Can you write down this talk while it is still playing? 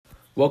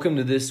Welcome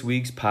to this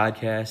week's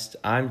podcast.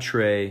 I'm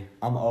Trey.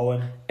 I'm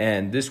Owen.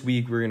 And this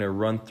week we're going to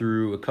run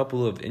through a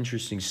couple of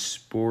interesting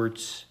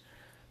sports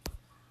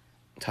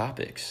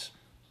topics.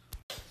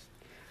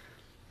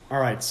 All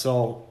right,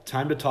 so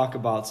time to talk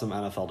about some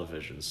NFL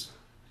divisions.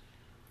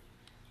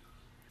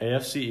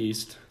 AFC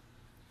East,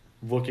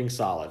 looking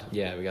solid.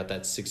 Yeah, we got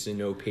that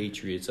 6-0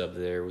 Patriots up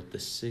there with the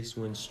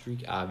 6-win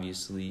streak,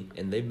 obviously.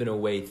 And they've been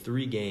away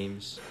 3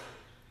 games.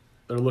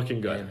 They're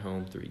looking good. And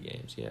home 3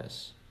 games,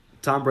 yes.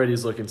 Tom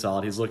Brady's looking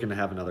solid. He's looking to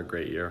have another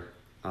great year.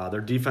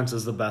 Their defense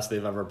is the best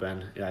they've ever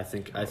been. Yeah, I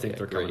think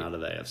they're coming out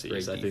of the AFC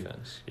East. Great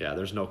defense. Yeah,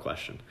 there's no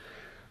question.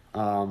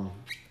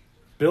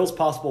 Bills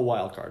possible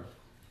wild card.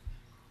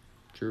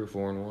 True,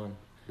 4-1.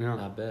 Yeah,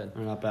 not bad.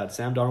 They're not bad.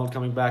 Sam Darnold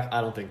coming back.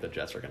 I don't think the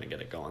Jets are going to get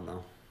it going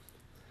though.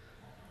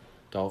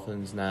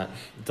 Dolphins not.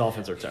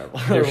 Dolphins are terrible.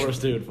 They're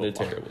worst team in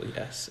football. They're terrible.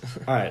 Yes.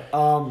 All right.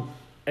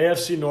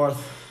 AFC North.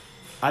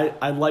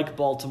 I like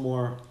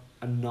Baltimore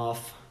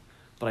enough.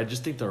 But I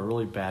just think they're a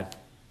really bad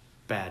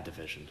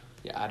division.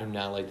 Yeah, I do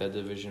not like that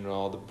division at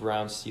all. The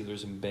Browns,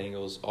 Steelers, and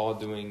Bengals all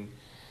doing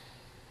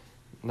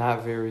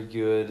not very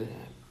good.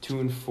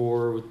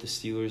 2-4 with the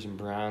Steelers and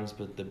Browns,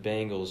 but the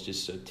Bengals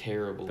just so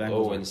terrible.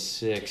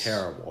 0-6.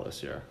 Terrible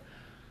this year.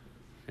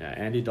 Yeah,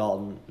 Andy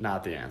Dalton,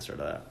 not the answer to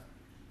that.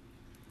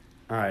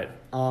 All right,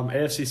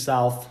 AFC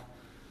South.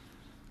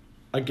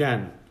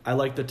 Again, I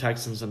like the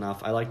Texans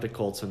enough. I like the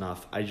Colts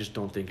enough. I just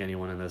don't think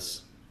anyone in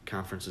this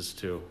conference is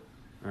too.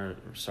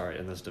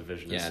 In this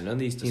division. Yeah, none of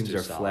these teams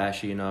are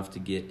flashy enough to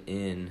get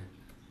in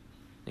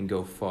and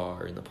go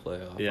far in the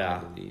playoff. Yeah, I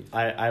believe.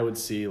 I would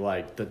see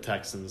like the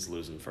Texans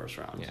losing first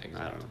round. Yeah,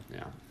 exactly. I don't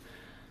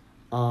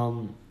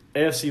know.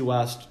 Yeah. AFC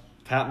West.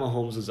 Pat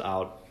Mahomes is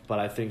out, but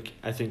I think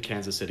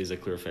Kansas City's a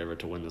clear favorite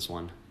to win this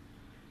one.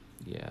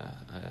 Yeah,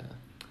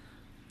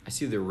 I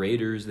see the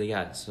Raiders. They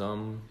got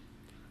some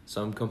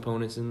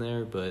components in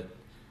there, but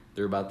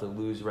they're about to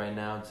lose right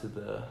now to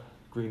the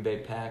Green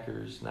Bay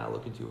Packers. Not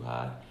looking too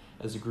hot.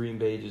 As the Green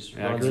Bay just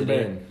runs it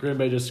in. Green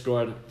Bay just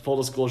scored. Full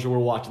disclosure, we're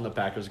watching the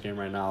Packers game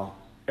right now.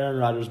 Aaron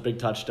Rodgers, big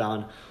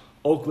touchdown.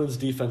 Oakland's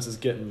defense is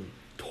getting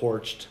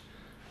torched.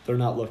 They're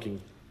not looking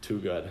too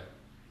good.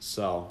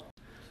 So,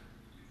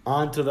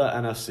 on to the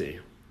NFC.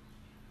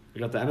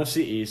 We got the NFC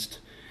East.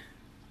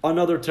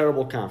 Another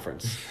terrible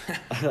conference.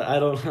 I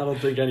don't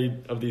think any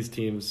of these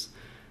teams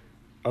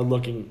are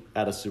looking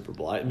at a Super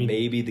Bowl. I mean,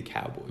 maybe the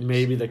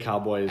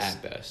Cowboys.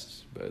 At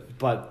best.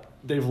 But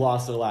they've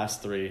lost their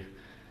last 3.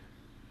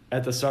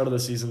 At the start of the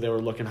season, they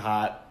were looking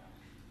hot,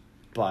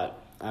 but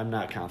I'm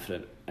not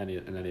confident in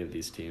any of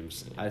these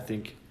teams. Yeah. I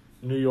think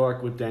New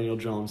York with Daniel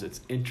Jones, it's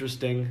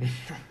interesting,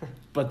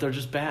 but they're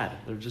just bad.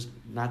 They're just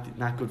not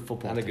good football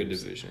teams. Not a good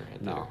division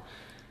right there. No.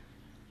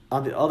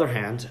 On the other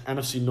hand,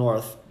 NFC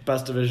North,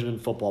 best division in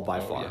football by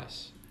far.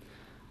 Yes.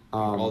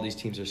 All these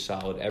teams are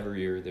solid.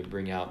 Every year they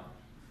bring out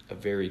a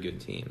very good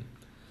team.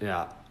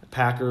 Yeah.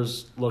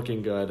 Packers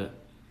looking good,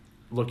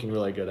 looking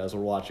really good as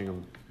we're watching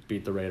them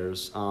beat the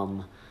Raiders.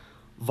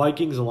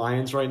 Vikings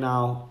Lions right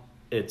now,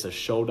 it's a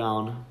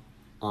showdown.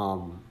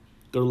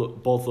 They're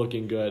both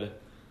looking good.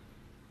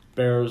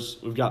 Bears,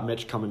 we've got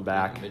Mitch coming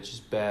back. Mitch is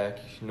back.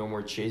 No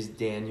more Chase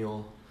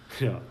Daniel.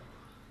 Yeah.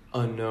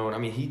 Unknown. I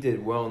mean, he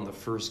did well in the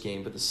first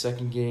game, but the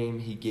second game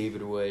he gave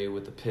it away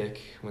with the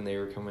pick when they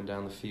were coming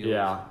down the field.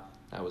 Yeah.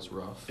 That was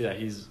rough. Yeah,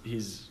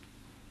 he's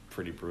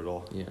pretty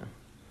brutal. Yeah.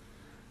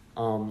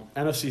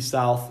 NFC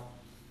South,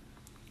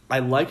 I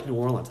like New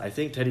Orleans. I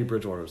think Teddy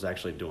Bridgewater is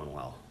actually doing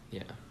well.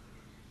 Yeah.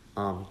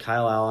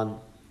 Kyle Allen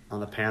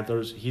on the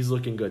Panthers, he's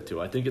looking good too.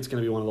 I think it's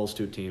going to be one of those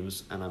 2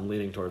 teams, and I'm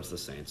leaning towards the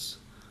Saints.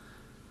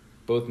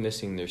 Both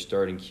missing their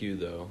starting queue,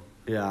 though.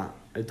 Yeah,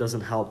 it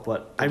doesn't help,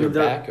 but I mean,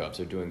 their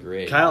backups are doing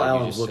great. Kyle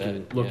Allen's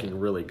looking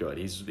really good.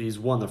 He's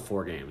won the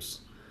 4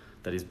 games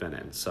that he's been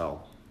in.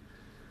 So,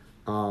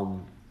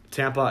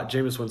 Tampa,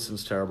 Jameis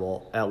Winston's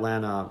terrible.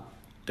 Atlanta,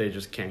 they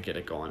just can't get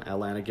it going.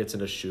 Atlanta gets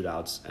into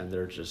shootouts, and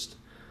they're just,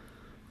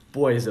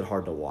 boy, is it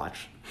hard to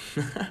watch.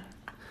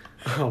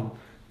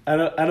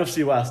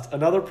 NFC West,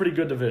 another pretty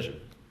good division.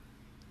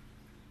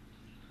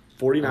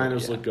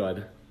 49ers look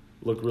good.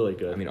 Look really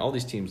good. I mean, all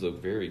these teams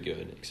look very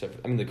good,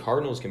 except the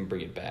Cardinals can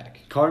bring it back.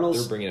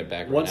 They're bringing it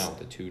back right now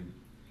with the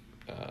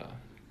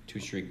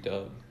 2-streak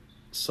dub.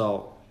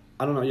 So,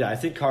 I don't know. Yeah, I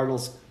think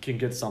Cardinals can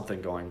get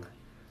something going.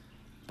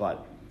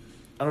 But,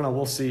 I don't know.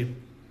 We'll see.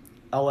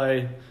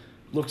 LA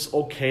looks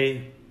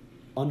okay.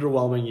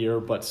 Underwhelming year,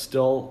 but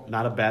still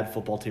not a bad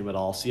football team at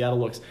all.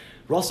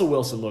 Russell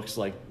Wilson looks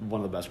like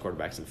one of the best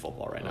quarterbacks in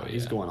football right now.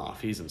 He's going off.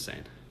 He's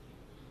insane.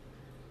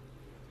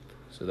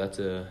 So that's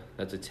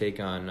a take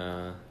on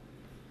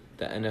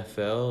the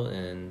NFL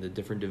and the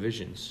different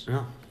divisions.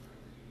 Yeah.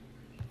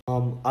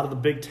 Out of the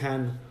Big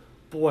Ten,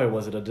 boy,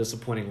 was it a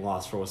disappointing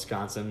loss for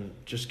Wisconsin.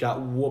 Just got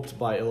whooped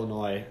by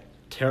Illinois.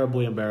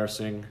 Terribly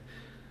embarrassing.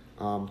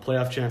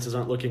 Playoff chances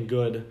aren't looking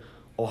good.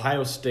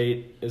 Ohio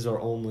State is our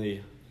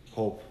only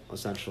hope,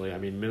 essentially. I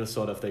mean,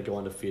 Minnesota, if they go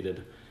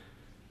undefeated,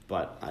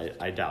 but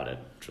I doubt it,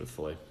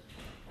 truthfully.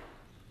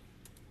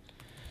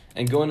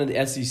 And going to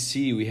the SEC,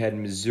 we had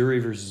Missouri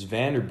versus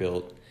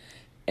Vanderbilt.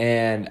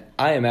 And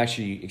I am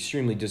actually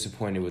extremely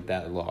disappointed with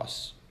that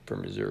loss for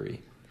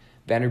Missouri.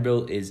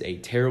 Vanderbilt is a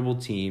terrible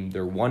team.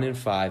 They're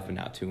 1-5, but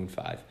now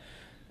 2-5.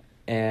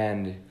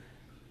 And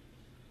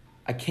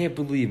I can't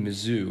believe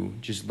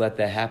Mizzou just let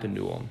that happen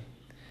to them.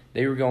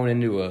 They were going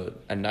into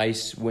a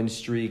nice win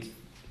streak,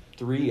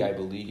 3, I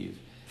believe,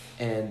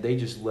 and they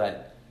just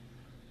let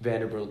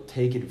Vanderbilt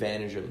take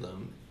advantage of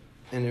them.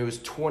 And it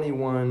was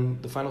 21.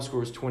 The final score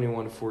was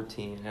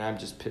 21-14, and I'm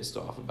just pissed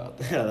off about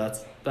that. Yeah,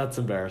 that's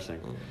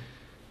embarrassing.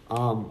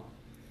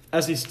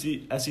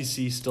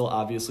 SEC still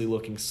obviously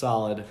looking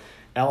solid.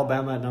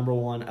 Alabama at number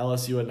 1,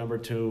 LSU at number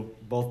 2.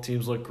 Both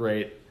teams look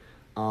great.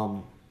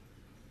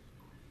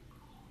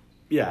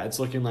 Yeah, it's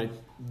looking like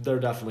they're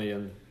definitely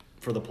in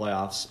for the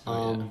playoffs.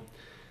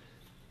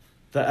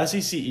 The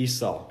SEC East,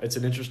 though, it's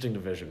an interesting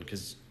division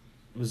because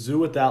Mizzou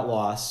with that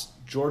loss,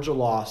 Georgia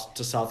lost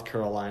to South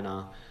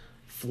Carolina.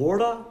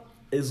 Florida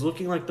is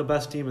looking like the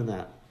best team in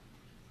that.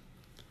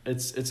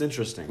 It's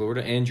interesting.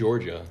 Florida and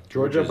Georgia.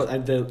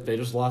 But they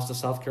just lost to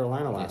South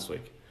Carolina last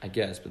week. I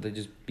guess, but they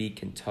just beat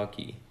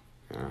Kentucky.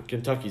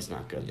 Kentucky's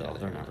not good, though. Yeah,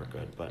 they're never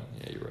good. But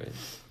yeah, you're right.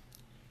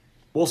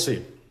 We'll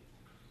see.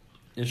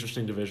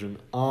 Interesting division.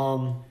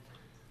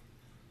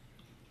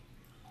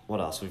 What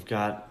else? We've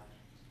got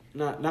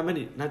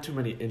not too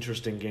many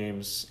interesting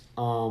games.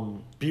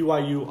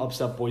 BYU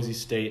upset Boise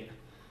State.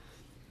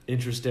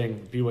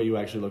 Interesting. BYU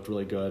actually looked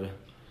really good.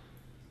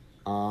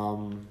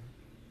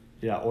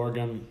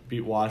 Oregon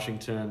beat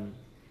Washington.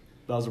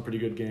 That was a pretty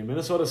good game.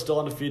 Minnesota's still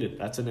undefeated.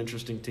 That's an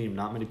interesting team.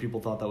 Not many people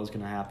thought that was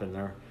going to happen.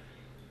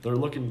 They're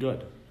looking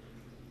good.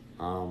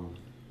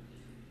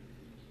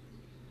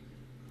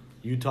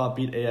 Utah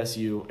beat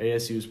ASU.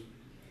 ASU's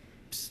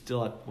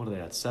still at, what are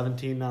they at,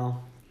 17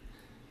 now?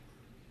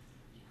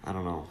 I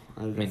don't know.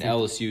 I mean,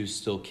 LSU's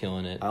still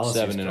killing it.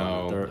 LSU's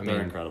 7-0.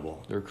 They're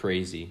incredible. They're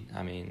crazy.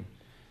 I mean,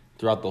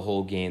 throughout the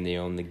whole game, they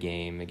owned the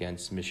game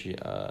against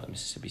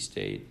Mississippi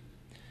State.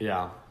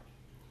 Yeah.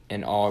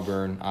 And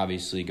Auburn,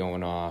 obviously,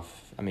 going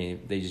off. I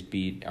mean, they just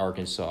beat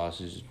Arkansas,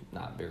 who's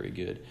not very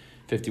good,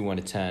 51-10.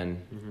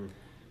 Mm-hmm.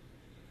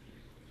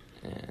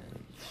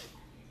 And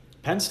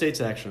Penn State's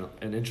actually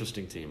an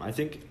interesting team. I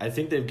think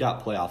they've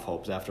got playoff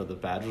hopes after the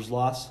Badgers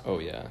loss. Oh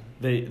yeah.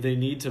 They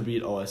need to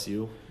beat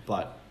OSU,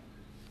 but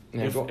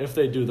Yeah, if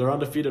they do, they're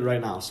undefeated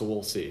right now, so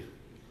we'll see.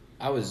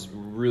 I was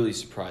really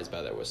surprised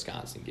by that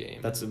Wisconsin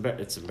game.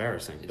 It's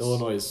embarrassing.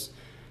 Illinois is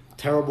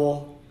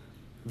terrible.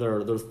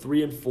 They're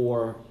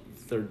 3-4.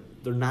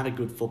 They're not a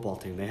good football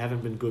team. They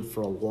haven't been good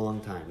for a long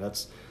time.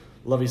 That's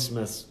Lovie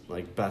Smith's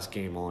best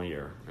game all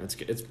year.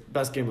 It's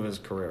best game of his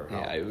career.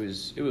 Yeah, it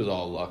was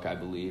all luck, I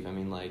believe. I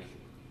mean,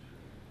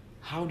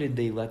 how did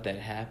they let that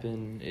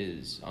happen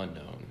is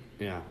unknown.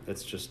 Yeah,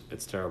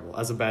 it's terrible.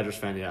 As a Badgers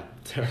fan, yeah,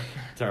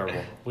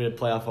 terrible. We had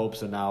playoff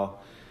hopes, and now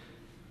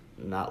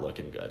not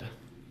looking good.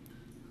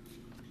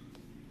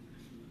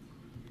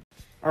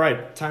 All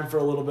right, time for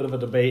a little bit of a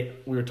debate.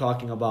 We were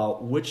talking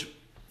about which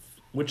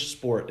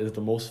sport is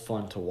the most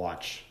fun to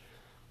watch.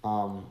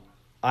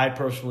 I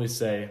personally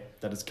say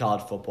that it's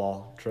college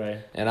football.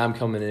 Trey? And I'm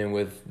coming in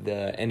with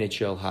the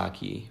NHL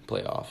hockey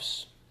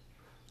playoffs.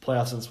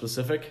 Playoffs in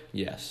specific?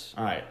 Yes.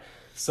 All right.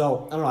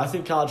 So, I don't know. I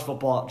think college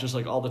football, just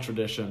like all the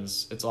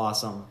traditions, it's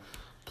awesome.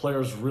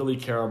 Players really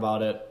care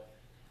about it.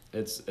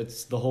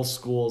 It's the whole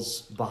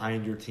school's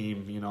behind your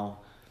team, you know.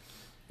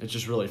 It's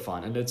just really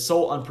fun. And it's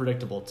so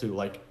unpredictable, too.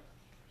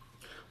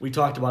 We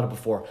talked about it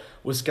before.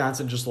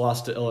 Wisconsin just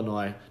lost to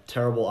Illinois.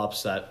 Terrible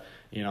upset,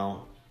 you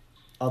know.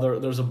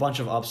 There's a bunch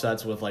of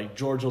upsets with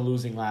Georgia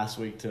losing last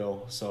week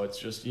too, so it's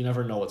just you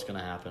never know what's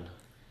gonna happen.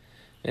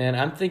 And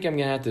I'm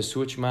gonna have to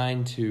switch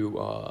mine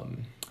to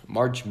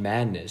March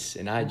Madness,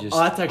 and I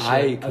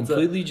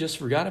completely just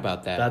forgot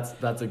about that.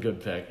 That's a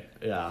good pick.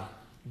 Yeah.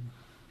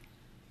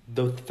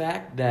 The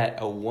fact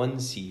that a 1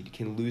 seed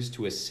can lose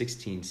to a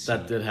 16 seed.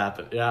 That did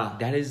happen. Yeah.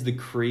 That is the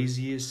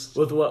craziest.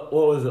 With what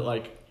was it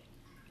like?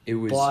 It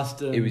was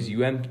Boston. It was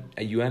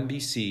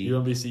UMBC.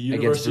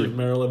 University of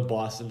Maryland,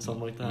 Boston,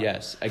 something like that.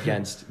 Yes,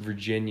 against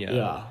Virginia.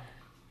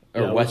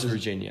 Yeah. Or West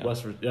Virginia.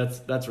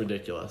 That's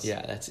ridiculous.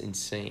 Yeah, that's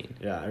insane.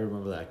 Yeah, I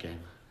remember that game.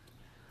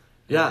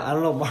 Yeah, I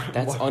don't know.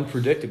 That's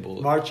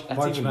unpredictable. March even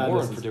Madness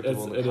more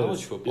unpredictable than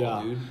college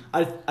football, dude.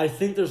 I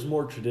think there's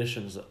more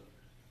traditions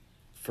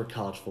for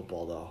college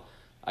football, though.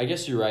 I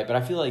guess you're right, but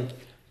I feel like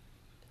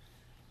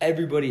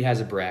everybody has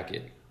a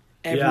bracket.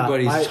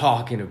 Everybody's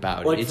talking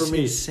about it. It's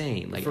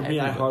insane. For me,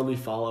 I hardly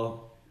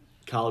follow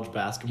college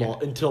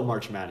basketball until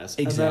March Madness.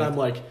 Exactly. And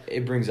then I'm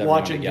it brings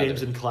watching together.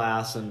 Games in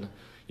class and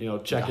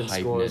checking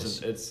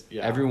scores. And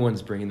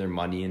everyone's bringing their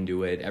money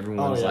into it.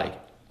 Everyone's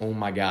oh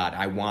my God,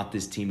 I want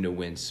this team to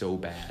win so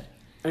bad.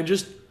 And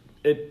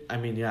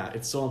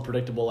it's so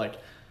unpredictable.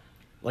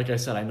 Like I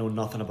said, I know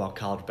nothing about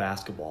college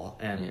basketball,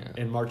 and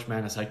in March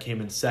Madness, I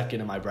came in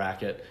second in my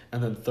bracket,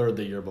 and then third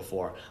the year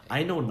before.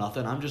 I know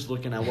nothing. I'm just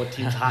looking at what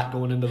team's hot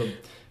going into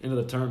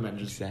the tournament,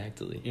 and just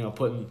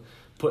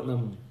putting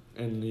them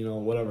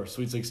in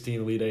Sweet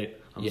 16, Elite 8.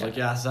 I'm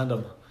just send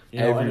them.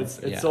 And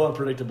it's so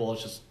unpredictable.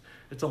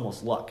 it's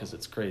almost luck because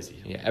it's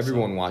crazy. Yeah,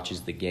 everyone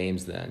watches the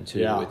games then too.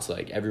 Yeah. It's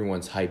like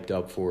everyone's hyped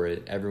up for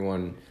it.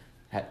 Everyone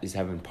is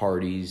having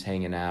parties,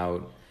 hanging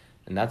out,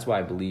 and that's why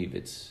I believe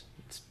it's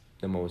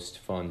the most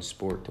fun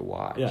sport to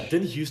watch. Yeah,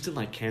 didn't Houston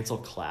cancel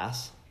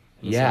class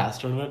in this Yeah. last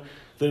tournament?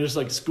 They're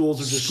just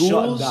schools are just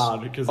shutting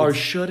down because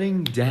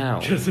shutting down.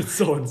 because it's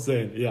so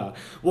insane. Yeah.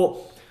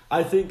 Well,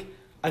 I think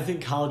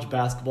college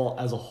basketball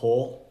as a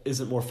whole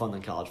isn't more fun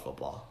than college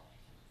football.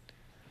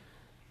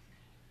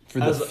 For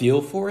the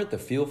feel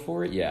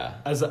for it, yeah.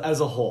 As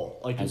a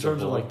whole, in As a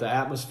terms whole. of the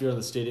atmosphere and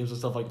the stadiums and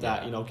stuff like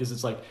that, Yeah. because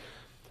it's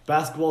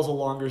basketball's a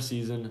longer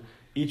season.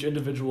 Each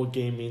individual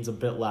game means a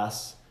bit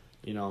less,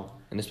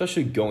 And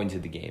especially going to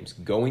the games.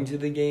 Going to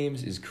the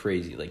games is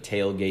crazy. Like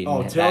tailgating,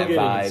 Oh, that tailgating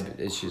vibe.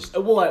 It's just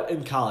Well,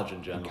 in college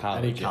in general,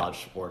 any yeah.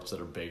 college sports that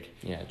are big.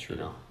 yeah, true.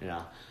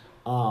 Yeah.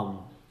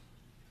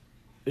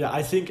 Yeah,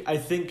 I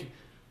think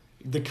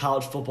the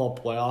college football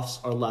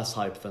playoffs are less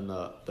hype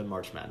than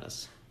March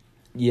Madness.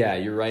 Yeah,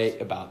 you're right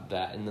about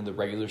that. And then the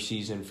regular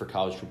season for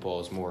college football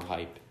is more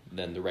hype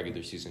than the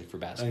regular season for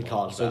basketball. And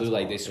college so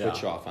basketball, they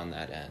switch yeah. off on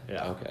that end.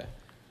 Yeah. Okay.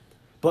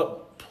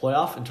 But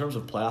in terms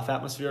of playoff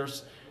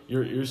atmospheres,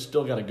 you're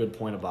still got a good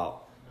point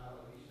about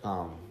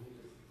what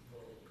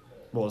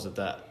was it,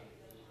 that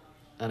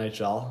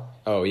NHL?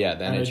 Oh yeah,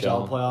 the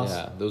NHL playoffs?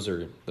 Yeah, those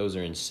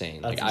are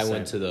insane. That's I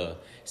went insane. to the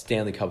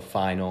Stanley Cup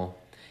final,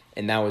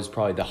 and that was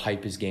probably the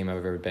hypest game I've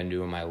ever been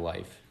to in my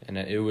life. And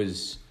it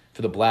was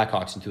for the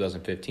Blackhawks in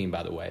 2015,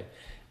 by the way.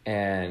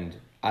 And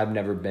I've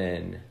never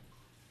been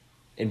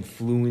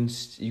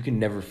influenced. You can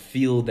never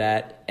feel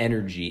that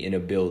energy in a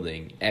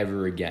building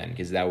ever again,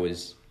 because that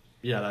was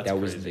Yeah, that crazy.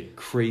 was the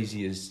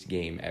craziest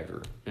game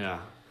ever. Yeah.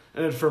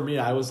 And then for me,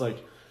 I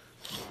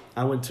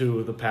went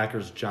to the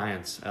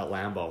Packers-Giants at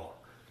Lambeau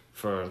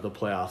for the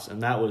playoffs,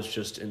 and that was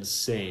just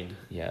insane.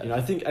 Yeah.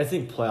 I think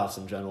playoffs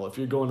in general, if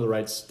you're going to the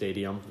right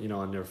stadium,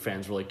 and your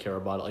fans really care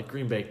about it, like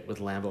Green Bay with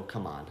Lambeau,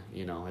 come on,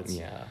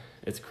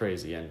 it's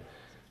crazy. And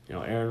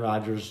Aaron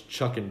Rodgers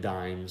chucking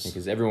dimes.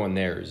 Because everyone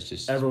there is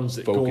just Everyone's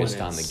focused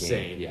going on the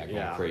insane. game. Yeah, going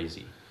Yeah.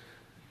 crazy.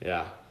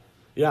 Yeah.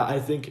 Yeah, I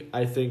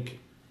think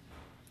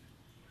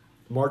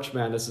March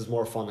Madness is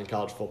more fun than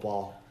college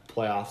football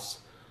playoffs,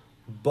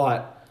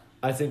 but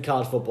I think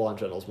college football in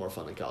general is more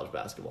fun than college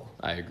basketball.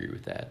 I agree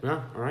with that.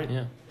 Yeah, all right.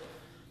 Yeah.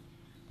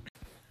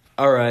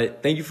 All right.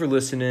 Thank you for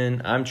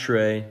listening. I'm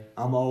Trey.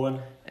 I'm Owen.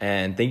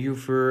 And thank you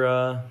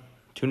for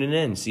tuning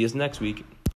in. See us next week.